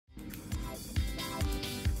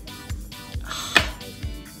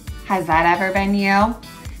Has that ever been you?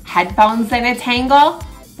 Headphones in a tangle?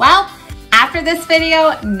 Well, after this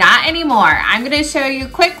video, not anymore. I'm gonna show you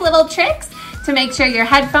quick little tricks to make sure your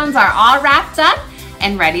headphones are all wrapped up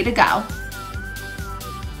and ready to go.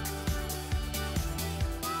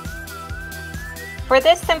 For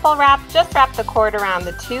this simple wrap, just wrap the cord around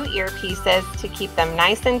the two earpieces to keep them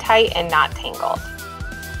nice and tight and not tangled.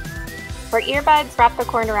 For earbuds, wrap the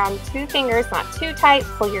cord around 2 fingers, not too tight.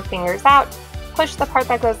 Pull your fingers out. Push the part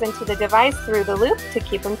that goes into the device through the loop to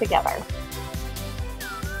keep them together.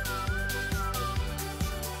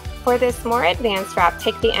 For this more advanced wrap,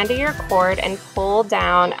 take the end of your cord and pull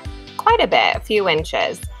down quite a bit, a few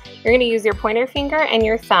inches. You're going to use your pointer finger and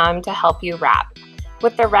your thumb to help you wrap.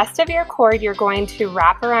 With the rest of your cord, you're going to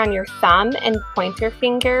wrap around your thumb and pointer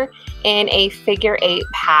finger in a figure 8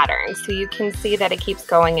 pattern so you can see that it keeps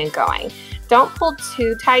going and going. Don't pull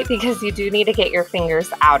too tight because you do need to get your fingers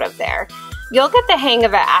out of there. You'll get the hang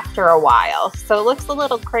of it after a while, so it looks a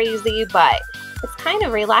little crazy, but it's kind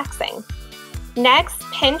of relaxing. Next,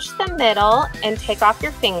 pinch the middle and take off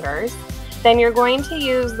your fingers. Then you're going to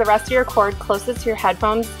use the rest of your cord closest to your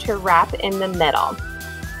headphones to wrap in the middle.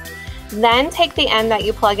 Then take the end that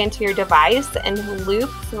you plug into your device and loop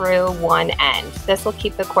through one end. This will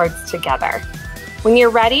keep the cords together. When you're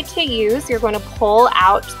ready to use, you're going to pull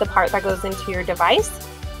out the part that goes into your device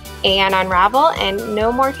and unravel, and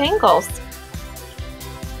no more tangles.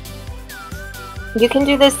 You can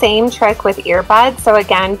do the same trick with earbuds. So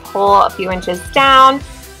again, pull a few inches down.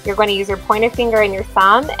 You're going to use your pointer finger and your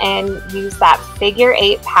thumb and use that figure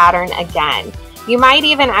 8 pattern again. You might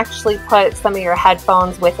even actually put some of your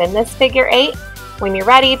headphones within this figure 8. When you're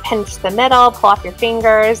ready, pinch the middle, pull off your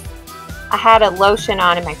fingers. I had a lotion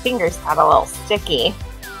on and my fingers got a little sticky.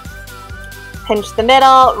 Pinch the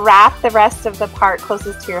middle, wrap the rest of the part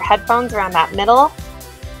closest to your headphones around that middle.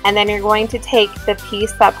 And then you're going to take the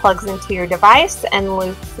piece that plugs into your device and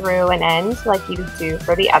loop through an end like you do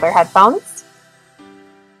for the other headphones.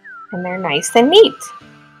 And they're nice and neat.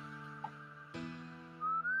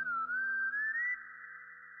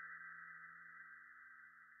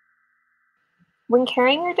 When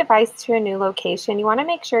carrying your device to a new location, you want to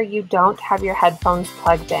make sure you don't have your headphones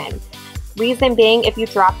plugged in. Reason being, if you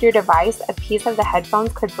drop your device, a piece of the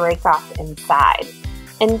headphones could break off inside.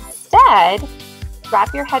 Instead,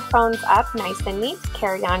 wrap your headphones up nice and neat,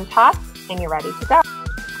 carry on top, and you're ready to go.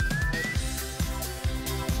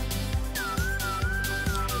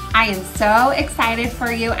 I am so excited for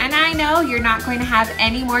you, and I know you're not going to have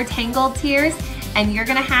any more tangled tears, and you're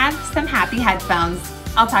going to have some happy headphones.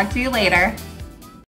 I'll talk to you later.